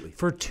 Yeah, absolutely.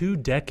 For 2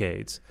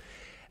 decades,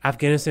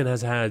 Afghanistan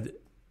has had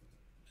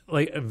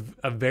like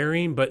a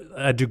varying but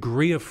a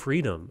degree of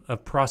freedom,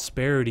 of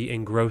prosperity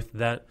and growth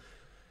that,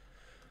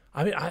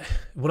 I mean,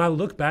 when I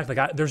look back,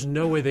 like there's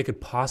no way they could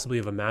possibly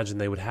have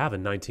imagined they would have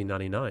in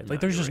 1999.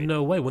 Like, there's just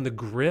no way. When the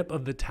grip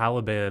of the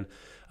Taliban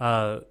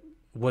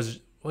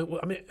was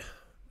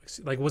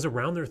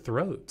around their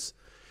throats,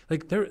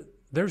 like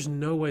there's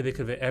no way they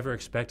could have ever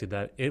expected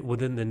that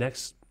within the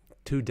next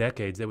 2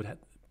 decades they would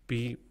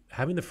be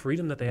having the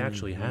freedom that they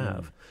actually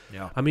have.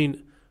 Yeah. I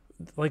mean,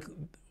 like,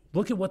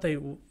 look at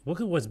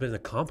what's been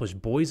accomplished.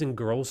 Boys and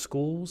girls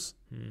schools,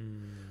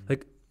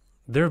 like,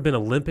 there have been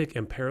Olympic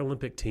and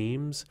Paralympic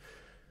teams.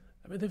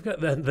 I mean, they've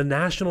got the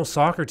national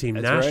soccer team.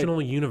 That's national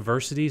right.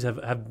 universities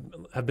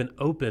have been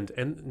opened,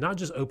 and not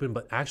just open,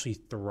 but actually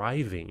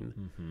thriving.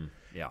 Mm-hmm.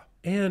 Yeah.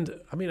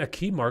 And I mean, a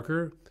key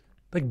marker,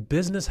 like,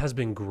 business has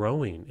been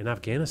growing in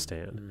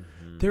Afghanistan.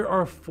 Mm-hmm. There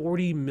are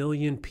 40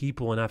 million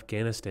people in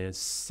Afghanistan.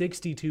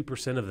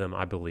 62% of them,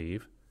 I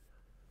believe,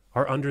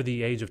 are under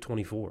the age of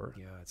 24.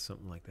 Yeah, it's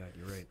something like that.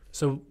 You're right.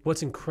 So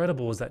what's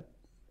incredible is that,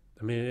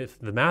 I mean, if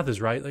the math is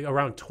right, like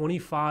around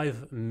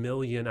 25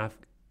 million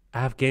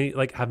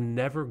Afghani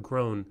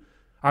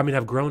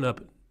have grown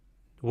up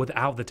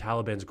without the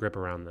Taliban's grip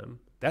around them.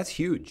 That's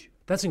huge.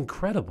 That's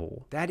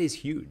incredible. That is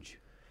huge.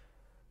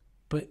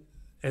 But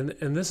and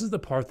this is the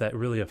part that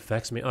really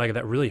affects me, like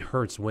that really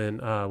hurts when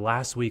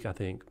last week, I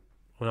think,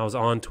 when I was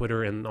on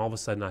Twitter and all of a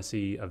sudden I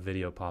see a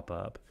video pop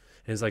up.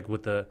 And it's like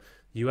with the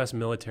U.S.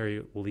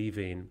 military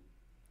leaving,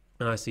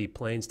 and I see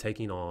planes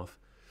taking off,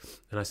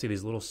 and I see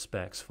these little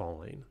specks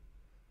falling.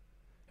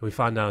 And we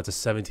find out it's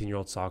a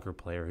 17-year-old soccer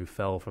player who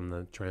fell from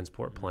the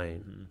transport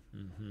plane.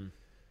 Mm-hmm. Mm-hmm.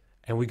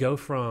 And we go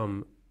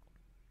from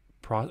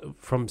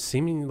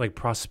seeming like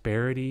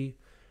prosperity,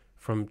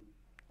 from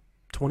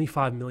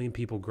 25 million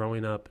people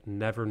growing up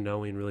never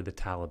knowing really the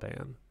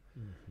Taliban,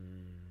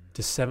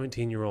 to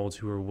 17-year-olds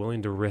who are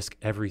willing to risk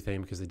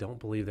everything because they don't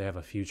believe they have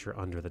a future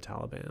under the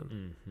Taliban.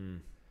 Mm-hmm.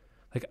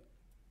 Like,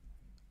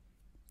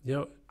 you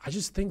know, I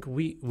just think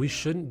we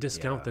shouldn't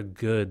discount the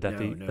good that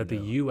the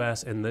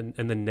U.S. and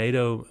the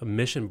NATO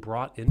mission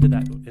brought into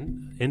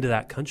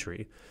that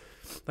country.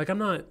 Like, I'm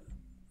not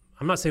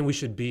saying we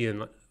should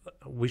do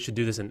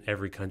this in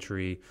every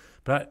country,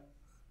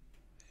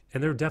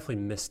 and there were definitely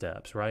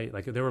missteps, right?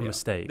 Like, there were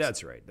mistakes.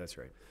 That's right.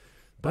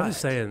 But I'm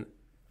just saying,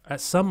 at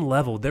some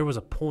level, there was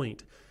a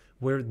point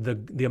where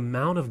the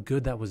amount of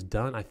good that was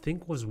done, I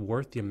think, was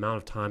worth the amount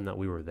of time that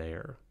we were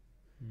there.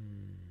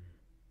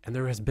 And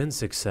there has been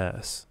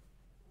success.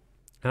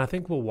 And I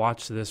think we'll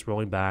watch this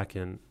rolling back,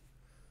 and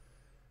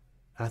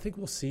I think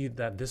we'll see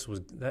that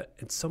that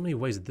in so many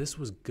ways this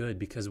was good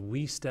because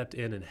we stepped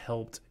in and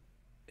helped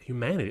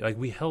humanity. Like,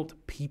 we helped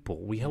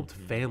people, we helped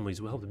families,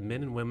 we helped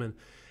men and women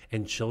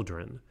and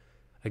children,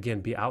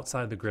 again, be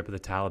outside the grip of the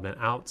Taliban,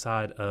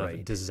 outside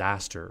of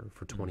disaster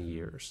for 20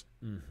 years.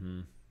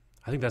 Mm-hmm.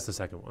 I think that's the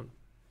second one.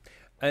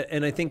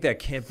 And I think that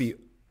can't be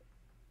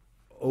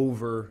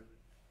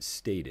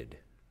overstated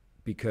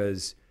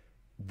because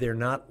they're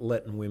not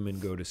letting women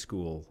go to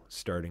school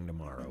starting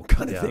tomorrow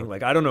kind of thing.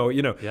 Like, I don't know,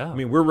 I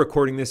mean, we're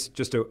recording this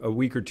just a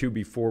week or two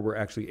before we're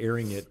actually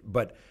airing it,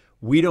 but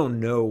we don't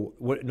know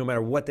no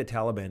matter what the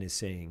Taliban is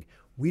saying,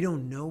 we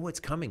don't know what's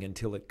coming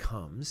until it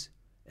comes.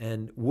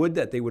 And would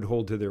that they would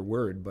hold to their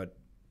word, but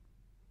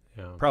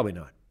probably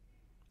not.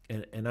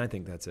 And I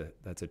think that's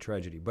a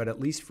tragedy. But at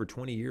least for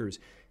 20 years,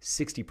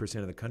 60%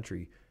 of the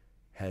country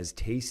has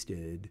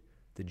tasted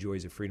the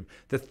joys of freedom.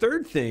 The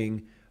third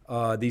thing,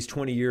 these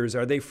 20 years,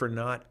 are they for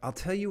naught? I'll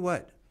tell you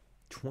what,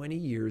 20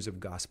 years of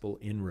gospel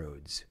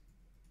inroads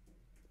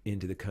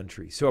into the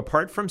country. So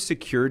apart from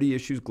security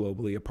issues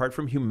globally, apart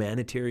from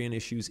humanitarian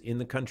issues in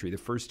the country, the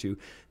first two,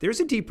 there's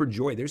a deeper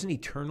joy. There's an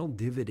eternal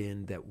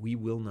dividend that we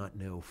will not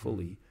know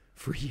fully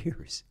for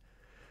years.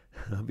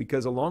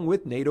 Because along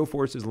with NATO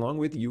forces, along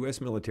with U.S.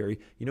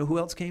 military, you know who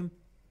else came?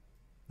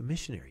 The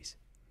missionaries.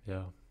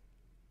 Yeah.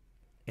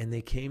 And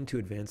they came to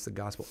advance the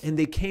gospel. And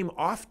they came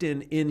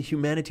often in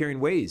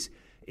humanitarian ways,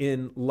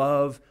 in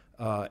love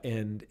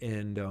and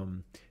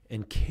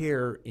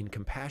care, in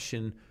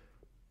compassion,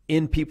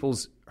 in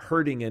people's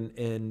hurting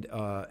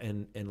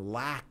and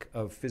lack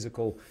of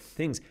physical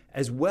things,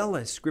 as well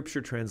as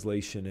scripture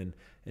translation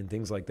and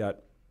things like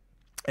that.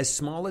 As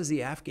small as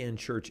the Afghan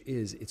church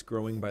is, it's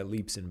growing by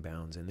leaps and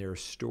bounds. And there are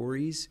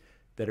stories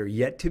that are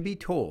yet to be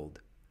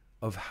told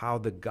of how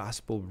the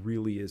gospel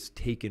really is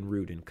taken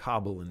root in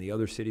Kabul and the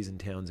other cities and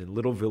towns and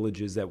little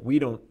villages that we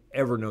don't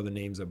ever know the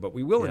names of, but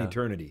we will in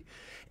eternity.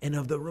 And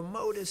of the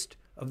remotest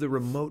of the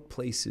remote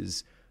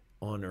places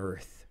on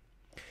earth.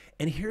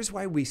 And here's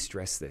why we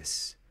stress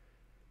this.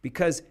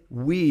 Because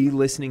we,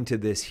 listening to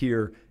this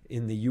here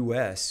in the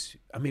U.S.,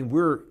 I mean,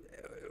 we're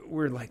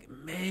like,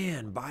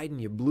 man, Biden,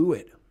 you blew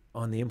it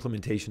on the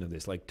implementation of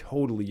this. Like,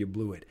 totally, you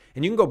blew it.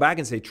 And you can go back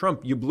and say,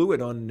 Trump, you blew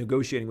it on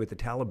negotiating with the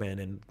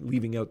Taliban and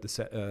leaving out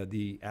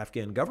the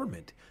Afghan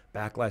government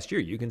back last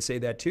year. You can say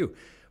that too.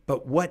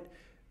 But what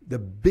the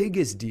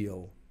biggest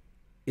deal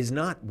is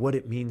not what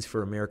it means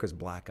for America's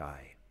black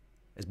eye.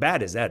 As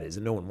bad as that is,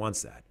 and no one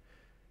wants that.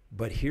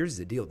 But here's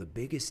the deal. The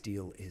biggest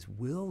deal is,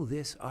 will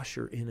this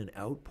usher in an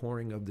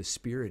outpouring of the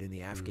Spirit in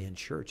the Afghan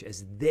church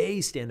as they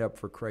stand up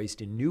for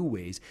Christ in new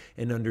ways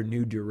and under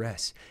new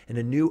duress, and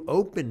a new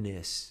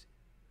openness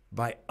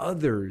by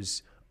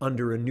others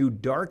under a new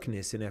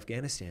darkness in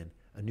Afghanistan,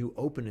 a new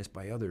openness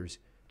by others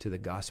to the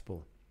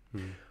gospel.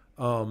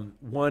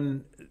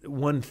 One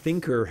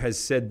thinker has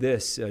said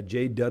this,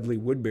 J. Dudley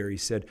Woodbury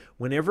said,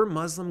 whenever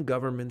Muslim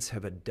governments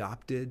have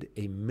adopted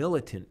a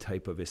militant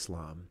type of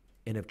Islam,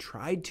 and have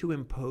tried to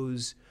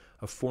impose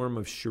a form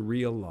of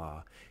Sharia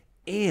law,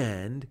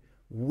 and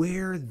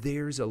where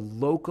there's a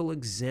local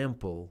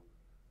example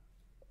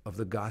of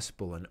the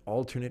gospel, an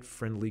alternate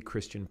friendly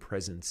Christian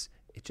presence,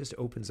 it just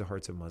opens the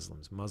hearts of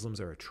Muslims.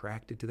 Muslims are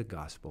attracted to the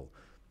gospel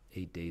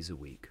 8 days a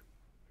week.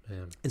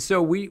 Man. And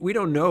so we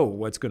don't know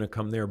what's going to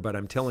come there, but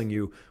I'm telling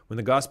you, when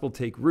the gospel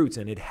take roots,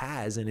 and it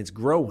has, and it's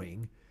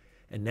growing,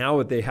 and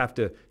now they have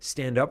to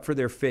stand up for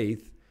their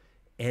faith,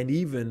 and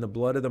even the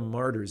blood of the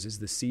martyrs is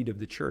the seed of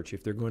the church.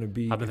 If they're going to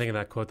be... I've been thinking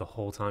that quote the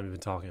whole time you've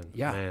been talking.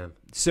 Yeah. Man.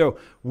 So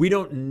we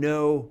don't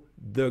know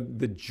the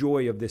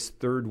joy of this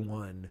third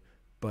one,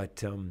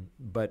 but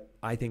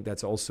I think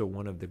that's also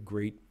one of the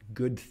great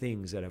good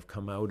things that have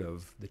come out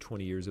of the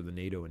 20 years of the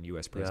NATO and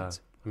U.S. presence.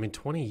 Yeah. I mean,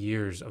 20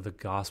 years of the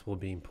gospel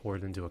being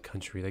poured into a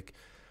country. Like,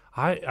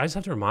 I just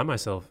have to remind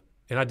myself,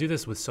 and I do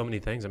this with so many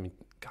things. I mean,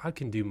 God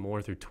can do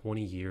more through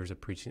 20 years of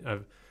preaching,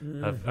 of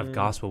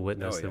gospel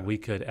witness than we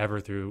could ever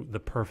through the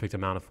perfect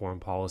amount of foreign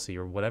policy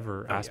or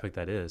whatever aspect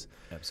that is.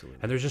 Absolutely.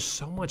 And there's just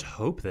so much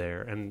hope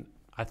there. And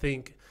I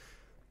think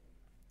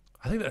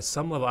that at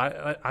some level,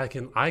 I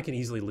can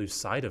easily lose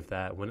sight of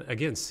that when,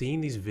 again,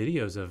 seeing these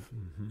videos of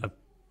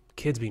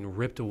kids being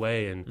ripped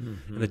away and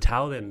the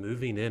Taliban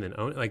moving in and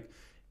owning, like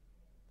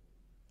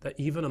that,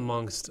 even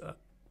amongst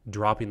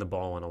dropping the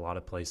ball in a lot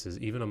of places,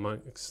 even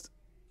amongst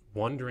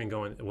wondering,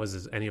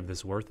 was any of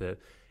this worth it?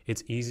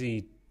 It's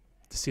easy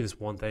to see this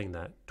one thing,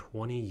 that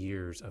 20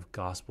 years of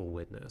gospel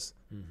witness,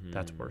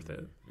 that's worth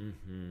it.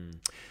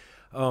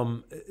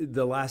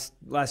 The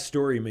last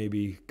story,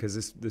 maybe,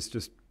 because this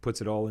just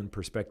puts it all in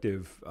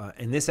perspective,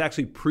 and this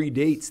actually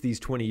predates these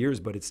 20 years,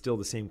 but it's still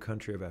the same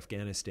country of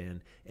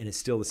Afghanistan, and it's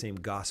still the same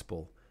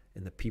gospel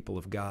and the people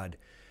of God.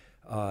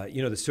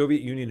 The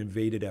Soviet Union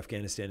invaded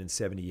Afghanistan in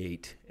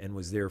 1978 and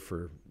was there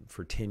for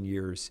 10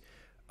 years.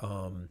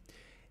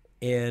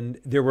 And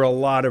there were a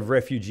lot of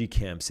refugee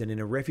camps. And in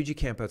a refugee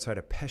camp outside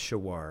of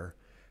Peshawar,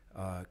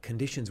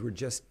 conditions were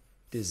just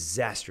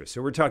disastrous.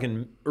 So we're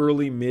talking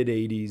early,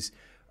 mid-'80s.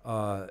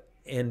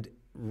 And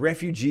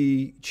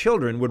refugee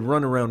children would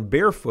run around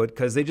barefoot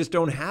because they just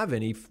don't have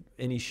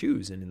any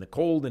shoes. And in the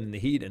cold and in the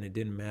heat, and it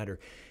didn't matter.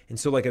 And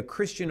so like a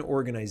Christian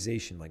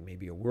organization, like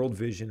maybe a World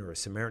Vision or a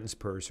Samaritan's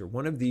Purse or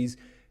one of these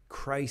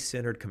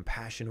Christ-centered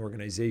compassion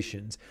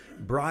organizations,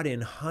 brought in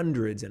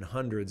hundreds and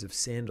hundreds of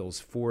sandals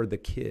for the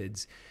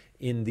kids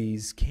in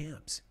these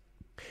camps.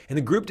 And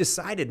the group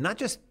decided not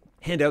just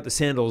hand out the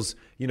sandals,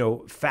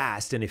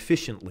 fast and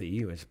efficiently,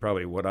 it's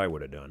probably what I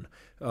would have done,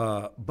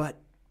 but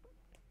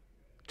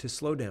to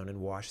slow down and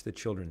wash the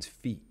children's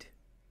feet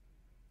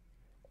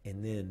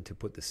and then to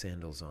put the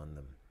sandals on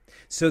them.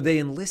 So they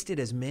enlisted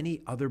as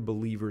many other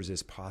believers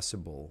as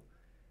possible.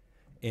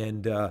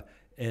 And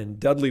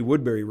Dudley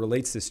Woodbury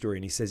relates this story,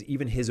 and he says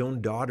even his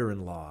own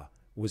daughter-in-law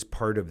was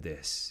part of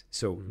this.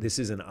 So this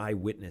is an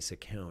eyewitness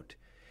account.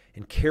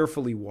 And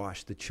carefully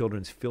washed the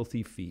children's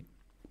filthy feet,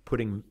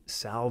 putting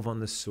salve on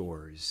the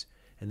sores,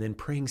 and then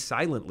praying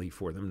silently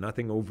for them,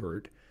 nothing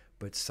overt,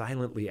 but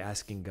silently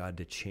asking God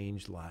to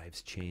change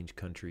lives, change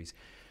countries.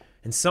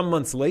 And some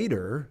months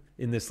later,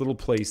 in this little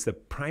place, the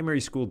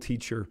primary school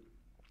teacher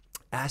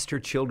asked her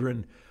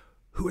children,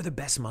 who are the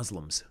best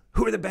Muslims?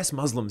 Who are the best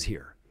Muslims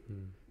here?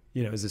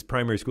 You know, as this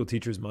primary school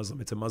teacher is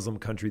Muslim, it's a Muslim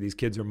country, these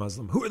kids are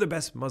Muslim. Who are the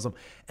best Muslim?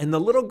 And the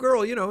little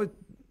girl,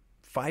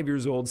 5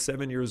 years old,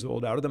 7 years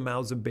old, out of the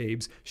mouths of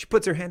babes, she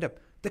puts her hand up.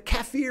 The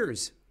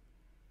kafirs,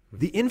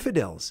 the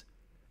infidels.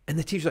 And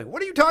the teacher's like,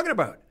 what are you talking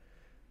about?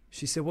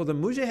 She said, well, the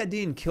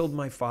mujahideen killed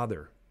my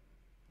father,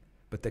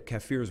 but the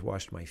kafirs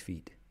washed my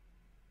feet.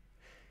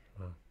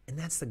 Wow. And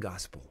that's the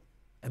gospel.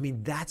 I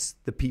mean, that's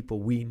the people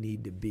we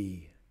need to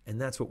be. And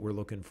that's what we're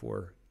looking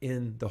for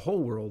in the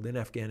whole world, in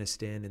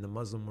Afghanistan, in the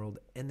Muslim world,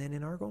 and then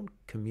in our own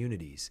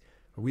communities.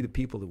 Are we the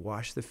people that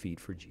wash the feet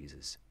for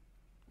Jesus?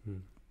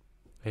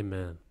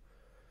 Amen.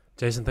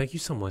 Jason, thank you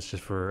so much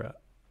just for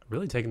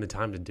really taking the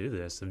time to do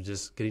this, of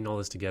just getting all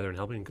this together and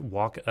helping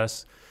walk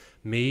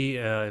me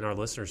and our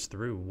listeners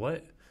through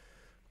what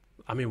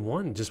the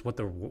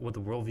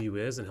worldview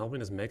is, and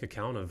helping us make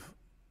account of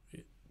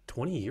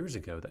 20 years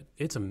ago. That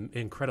it's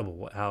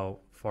incredible how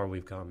far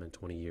we've come in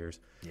 20 years.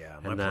 Yeah,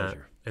 my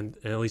pleasure. And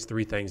at least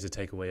 3 things to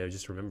take away. I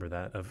just remember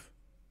that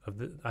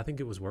I think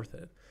it was worth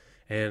it.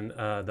 And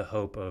the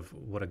hope of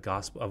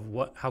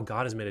how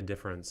God has made a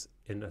difference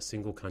in a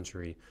single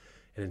country,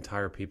 an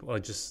entire people,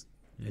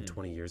 in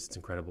 20 years. It's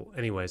incredible.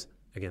 Anyways,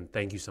 again,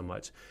 thank you so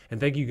much. And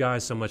thank you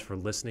guys so much for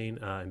listening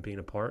and being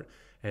a part.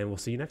 And we'll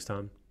see you next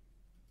time.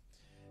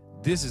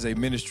 This is a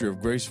ministry of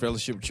Grace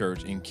Fellowship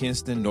Church in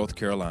Kinston, North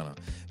Carolina.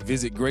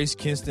 Visit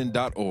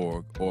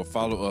gracekinston.org or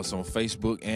follow us on Facebook and